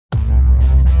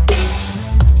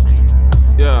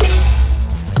Yeah.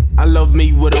 I love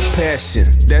me with a passion.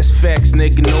 That's facts,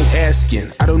 nigga, no asking.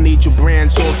 I don't need your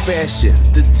brands or fashion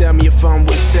to tell me if I'm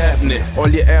what's happening. All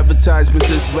your advertisements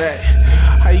is whack.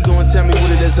 How you gonna tell me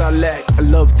what it is I lack? I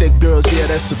love thick girls, yeah,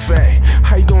 that's a fact.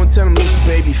 How you gonna tell me this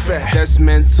baby fat? That's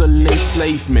mental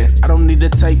enslavement. I don't need a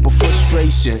type of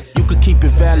frustration. You could keep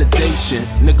it validation.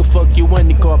 Nigga, fuck you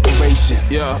and your corporation.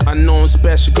 Yeah, I know I'm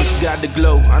special cause you got the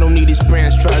glow. I don't need these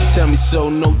brands, try to tell me so.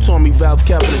 No Tommy, Valve,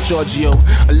 Capital, Giorgio.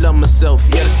 I love myself,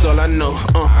 yeah, that's all I know.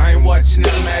 I ain't watching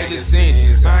them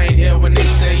magazines. I ain't here when they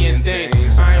saying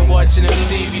things. I ain't watching them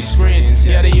TV screens.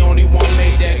 Yeah, they only one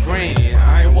made that green.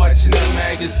 I ain't watching them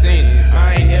magazines.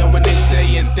 I ain't here when they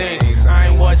saying things. I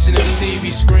ain't watching them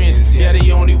TV screens. Yeah,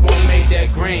 they only one made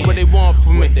that green. What they want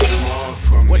from me?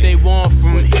 What they want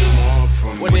from me?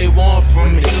 What they want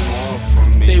from me?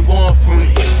 They want from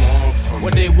me.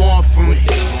 What they want from me?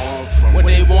 What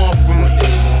they want from me?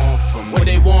 What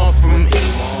they want from me?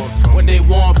 What they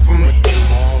want from me?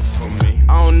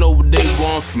 I don't know what they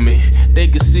want from me. They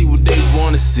can see what they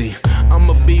wanna see.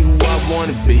 I'ma be who I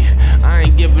wanna be. I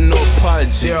ain't giving no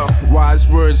apology. Yo,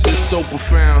 wise words is so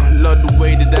profound. Love the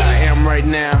way that I am right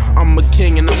now. I'm a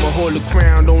king and I'ma hold the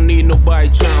crown. Don't need nobody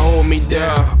trying to hold me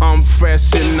down. I'm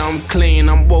fresh and I'm clean.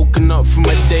 I'm woken up from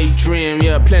a daydream.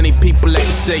 Yeah, plenty people like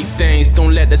to say things.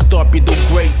 Don't let that stop you do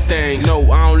great things.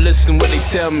 No, I don't listen what they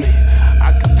tell me.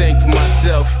 I can think for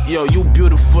myself. Yo, you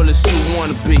beautiful as you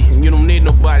wanna be. You don't need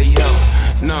nobody help.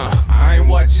 Nah, I ain't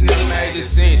watching them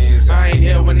magazines. I ain't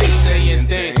here when they saying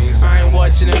things. I ain't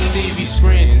watching them TV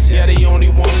screens. Yeah, they only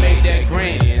one made that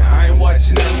green. I ain't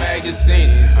watching them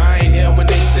magazines. I ain't here when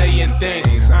they saying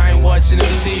things. I ain't watching them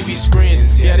TV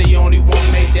screens. Yeah, they only one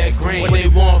made that green. What they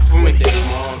want from me?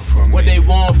 What they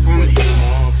want from me?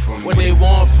 What they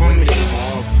want from me?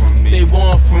 They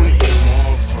want from me.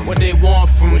 What they want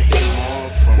from me?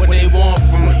 What they want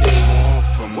from me?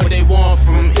 What they want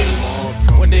from me?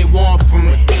 What they want from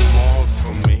me?